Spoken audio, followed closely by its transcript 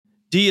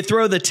Do you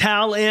throw the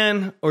towel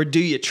in or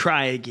do you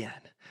try again?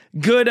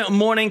 Good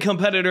morning,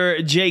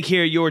 competitor. Jake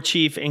here, your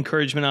Chief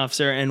Encouragement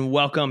Officer, and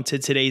welcome to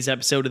today's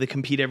episode of the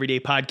Compete Everyday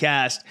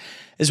podcast.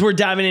 As we're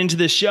diving into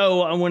the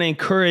show, I want to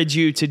encourage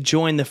you to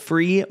join the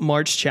free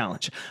March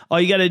Challenge. All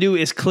you got to do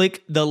is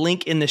click the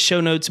link in the show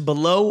notes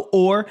below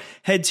or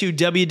head to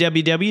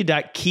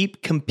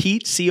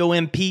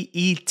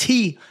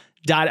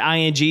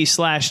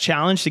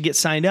www.keepcompete.ing/challenge to get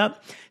signed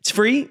up. It's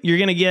free. You're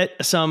going to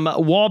get some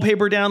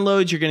wallpaper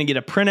downloads. You're going to get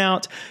a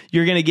printout.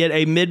 You're going to get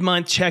a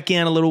mid-month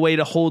check-in, a little way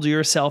to hold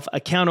yourself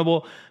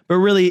accountable. But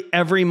really,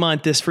 every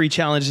month, this free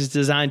challenge is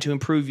designed to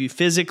improve you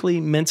physically,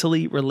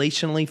 mentally,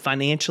 relationally,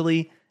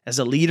 financially, as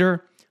a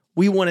leader.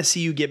 We want to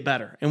see you get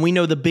better. And we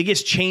know the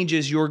biggest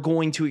changes you're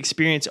going to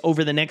experience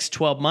over the next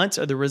 12 months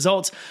are the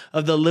results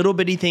of the little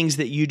bitty things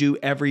that you do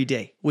every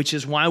day, which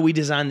is why we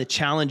design the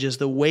challenges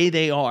the way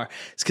they are.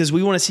 It's because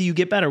we want to see you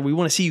get better. We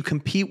want to see you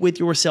compete with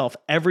yourself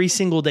every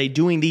single day,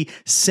 doing the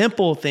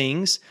simple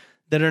things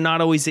that are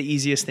not always the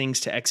easiest things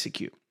to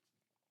execute.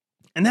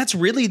 And that's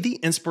really the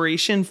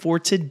inspiration for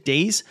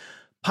today's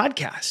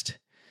podcast.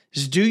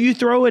 Is do you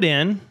throw it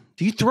in?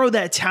 Do you throw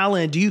that towel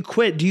in? Do you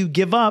quit? Do you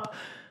give up?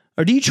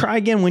 Or do you try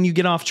again when you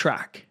get off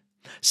track?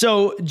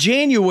 So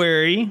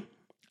January,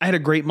 I had a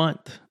great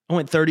month. I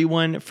went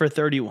 31 for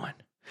 31.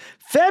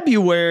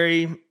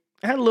 February,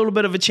 I had a little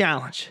bit of a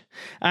challenge.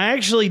 I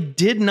actually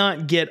did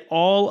not get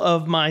all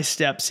of my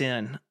steps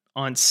in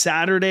on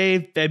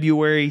Saturday,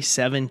 February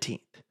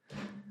 17th.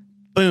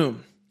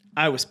 Boom.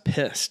 I was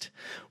pissed.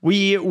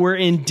 We were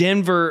in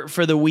Denver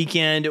for the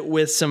weekend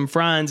with some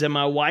friends, and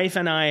my wife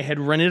and I had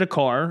rented a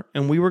car,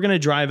 and we were going to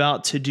drive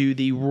out to do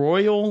the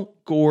Royal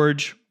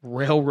Gorge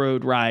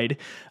Railroad ride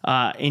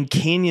in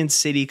Canyon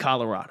City,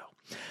 Colorado.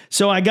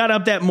 So I got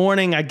up that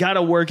morning, I got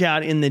a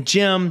workout in the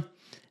gym,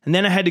 and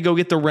then I had to go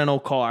get the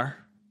rental car.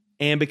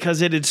 And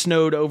because it had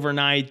snowed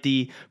overnight,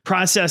 the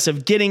process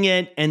of getting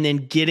it and then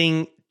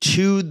getting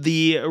to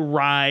the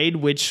ride,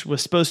 which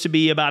was supposed to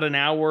be about an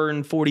hour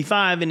and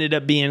 45, ended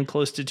up being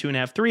close to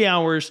 2.5, 3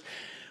 hours.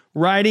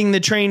 Riding the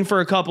train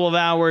for a couple of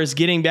hours,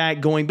 getting back,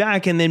 going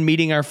back, and then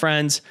meeting our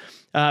friends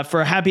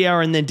for a happy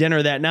hour and then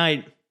dinner that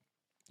night.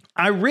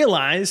 I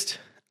realized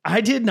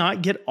I did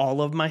not get all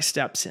of my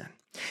steps in.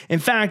 In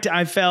fact,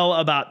 I fell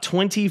about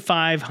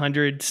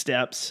 2,500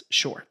 steps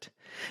short.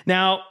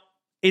 Now,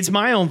 it's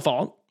my own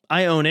fault.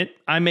 I own it.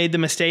 I made the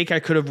mistake. I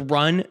could have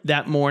run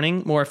that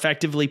morning more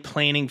effectively,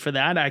 planning for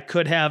that. I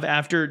could have,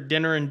 after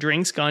dinner and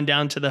drinks, gone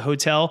down to the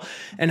hotel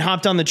and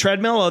hopped on the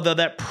treadmill, although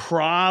that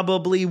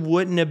probably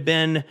wouldn't have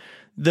been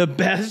the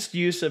best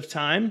use of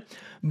time.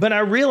 But I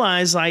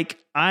realized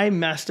I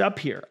messed up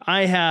here.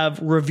 I have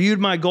reviewed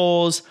my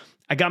goals.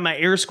 I got my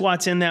air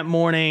squats in that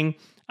morning.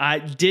 I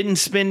didn't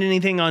spend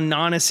anything on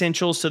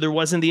non-essentials, so there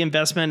wasn't the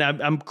investment.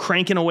 I'm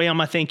cranking away on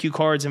my thank you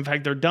cards. In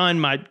fact, they're done.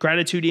 My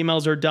gratitude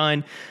emails are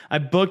done. I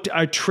booked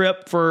a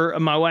trip for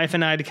my wife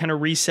and I to kind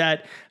of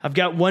reset. I've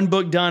got one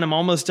book done. I'm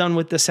almost done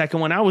with the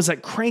second one. I was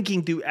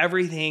cranking through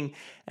everything,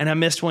 and I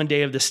missed one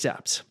day of the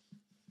steps.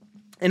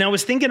 And I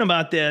was thinking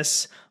about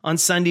this on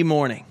Sunday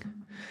morning.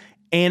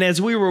 And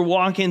as we were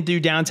walking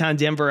through downtown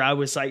Denver, I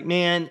was like,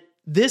 man,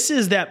 this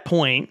is that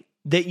point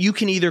that you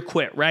can either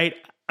quit, right?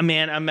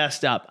 Man, I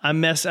messed up.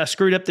 I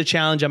screwed up the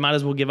challenge. I might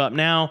as well give up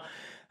now.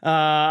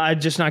 I'm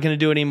just not going to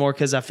do it anymore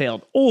because I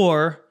failed.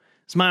 Or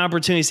it's my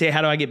opportunity to say,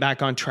 how do I get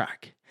back on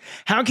track?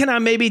 How can I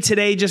maybe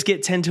today just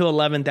get 10 to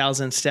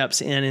 11,000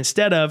 steps in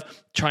instead of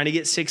trying to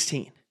get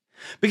 16?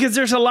 Because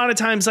there's a lot of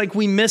times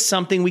we miss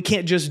something. We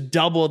can't just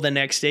double the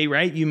next day,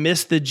 right? You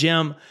miss the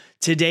gym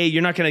today.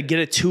 You're not going to get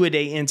a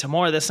 2-a-day in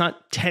tomorrow. That's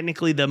not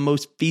technically the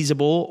most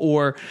feasible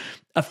or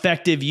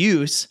effective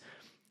use.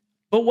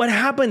 But what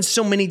happens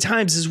so many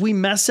times is we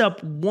mess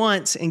up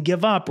once and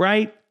give up,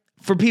 right?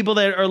 For people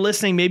that are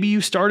listening, maybe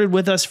you started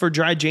with us for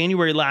Dry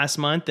January last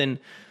month, and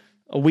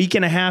a week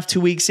and a half,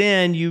 2 weeks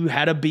in, you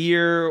had a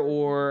beer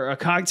or a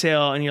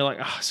cocktail, and you're like,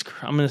 oh,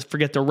 screw, I'm going to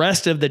forget the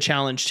rest of the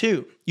challenge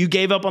too. You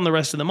gave up on the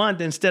rest of the month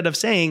instead of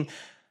saying,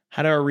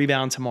 how do I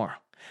rebound tomorrow?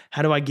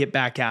 How do I get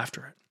back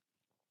after it?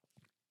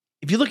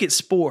 If you look at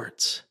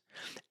sports,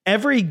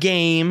 every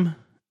game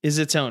is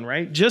its own,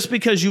 right? Just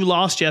because you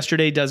lost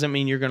yesterday doesn't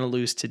mean you're going to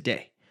lose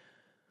today.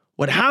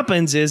 What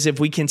happens is if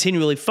we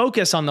continually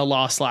focus on the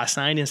loss last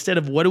night instead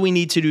of what do we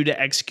need to do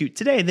to execute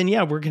today, then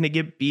yeah, we're going to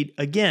get beat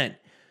again.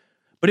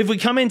 But if we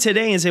come in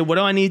today and say, what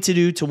do I need to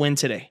do to win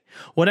today?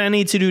 What do I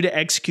need to do to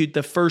execute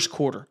the first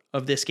quarter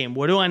of this game?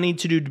 What do I need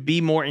to do to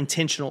be more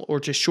intentional or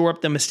to shore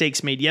up the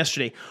mistakes made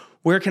yesterday?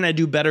 Where can I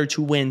do better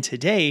to win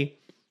today?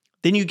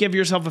 Then you give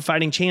yourself a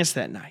fighting chance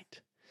that night.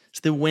 It's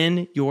the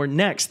win your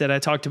next that I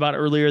talked about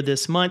earlier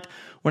this month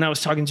when I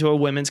was talking to a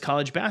women's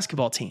college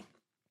basketball team.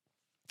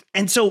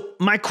 And so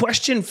my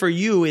question for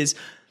you is,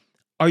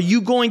 are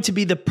you going to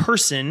be the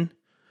person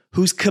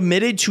who's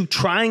committed to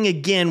trying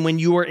again when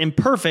you are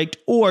imperfect,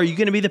 or are you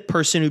going to be the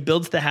person who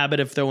builds the habit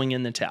of throwing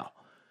in the towel?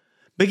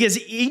 Because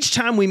each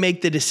time we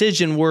make the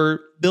decision,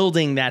 we're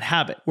building that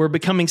habit. We're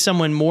becoming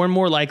someone more and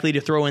more likely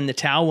to throw in the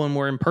towel when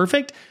we're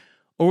imperfect,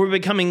 or we're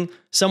becoming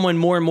someone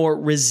more and more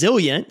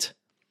resilient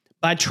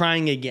by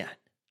trying again.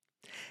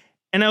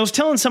 And I was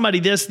telling somebody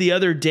this the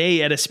other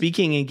day at a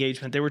speaking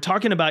engagement. They were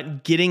talking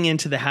about getting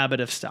into the habit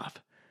of stuff.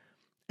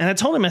 And I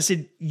told him, I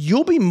said,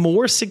 you'll be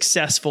more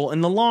successful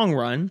in the long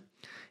run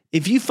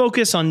if you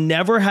focus on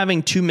never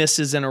having 2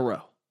 misses in a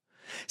row.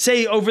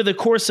 Say over the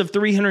course of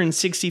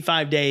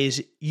 365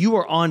 days, you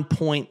are on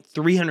point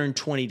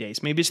 320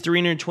 days. Maybe it's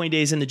 320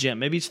 days in the gym.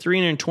 Maybe it's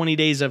 320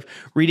 days of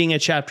reading a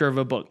chapter of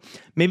a book.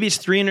 Maybe it's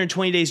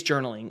 320 days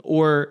journaling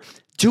or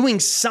doing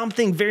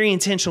something very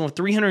intentional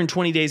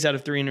 320 days out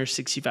of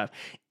 365.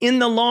 In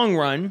the long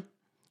run,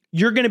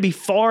 you're going to be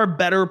far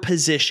better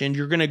positioned.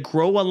 You're going to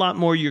grow a lot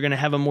more. You're going to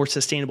have a more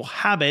sustainable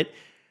habit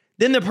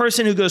than the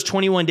person who goes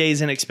 21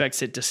 days and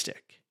expects it to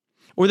stick.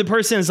 Or the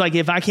person is like,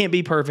 if I can't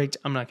be perfect,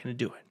 I'm not going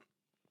to do it.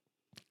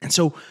 And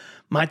so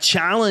my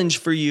challenge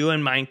for you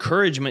and my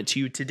encouragement to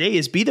you today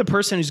is be the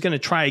person who's going to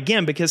try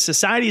again, because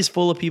society is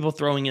full of people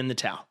throwing in the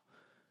towel.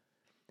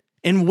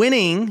 And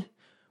winning,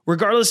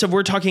 regardless of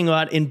we're talking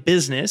about in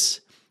business,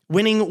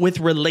 winning with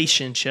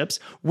relationships,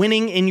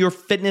 winning in your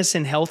fitness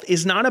and health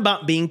is not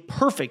about being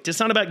perfect. It's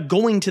not about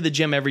going to the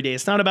gym every day.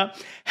 It's not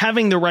about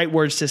having the right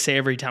words to say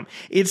every time.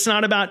 It's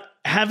not about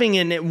having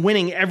and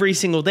winning every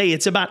single day.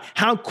 It's about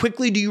how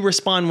quickly do you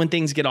respond when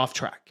things get off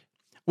track.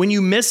 When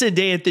you miss a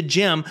day at the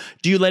gym,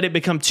 do you let it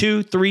become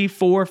 2, 3,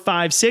 4,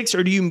 5, 6,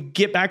 or do you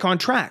get back on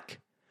track?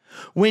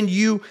 When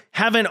you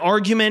have an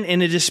argument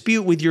and a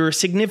dispute with your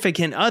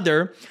significant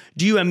other,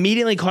 do you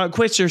immediately call it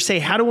quits or say,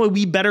 how do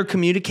we better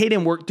communicate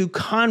and work through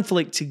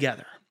conflict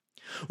together?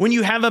 When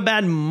you have a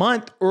bad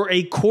month or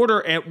a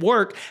quarter at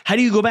work, how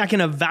do you go back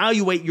and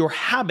evaluate your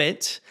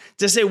habits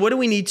to say, what do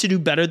we need to do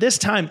better this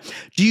time?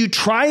 Do you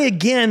try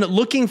again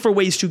looking for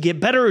ways to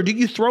get better, or do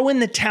you throw in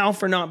the towel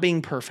for not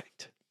being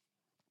perfect?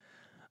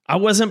 I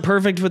wasn't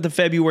perfect with the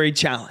February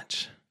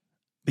challenge,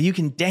 but you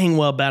can dang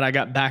well bet I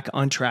got back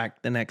on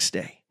track the next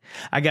day.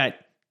 I got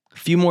a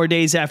few more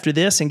days after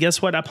this, and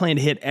guess what? I plan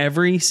to hit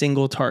every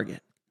single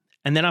target.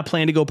 And then I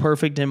plan to go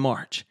perfect in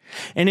March.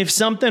 And if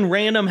something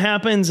random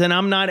happens and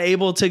I'm not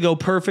able to go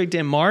perfect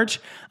in March,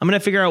 I'm going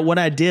to figure out what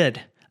I did.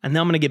 And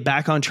then I'm going to get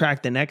back on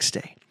track the next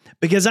day.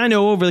 Because I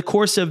know over the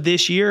course of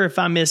this year, if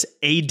I miss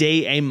a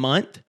day a month,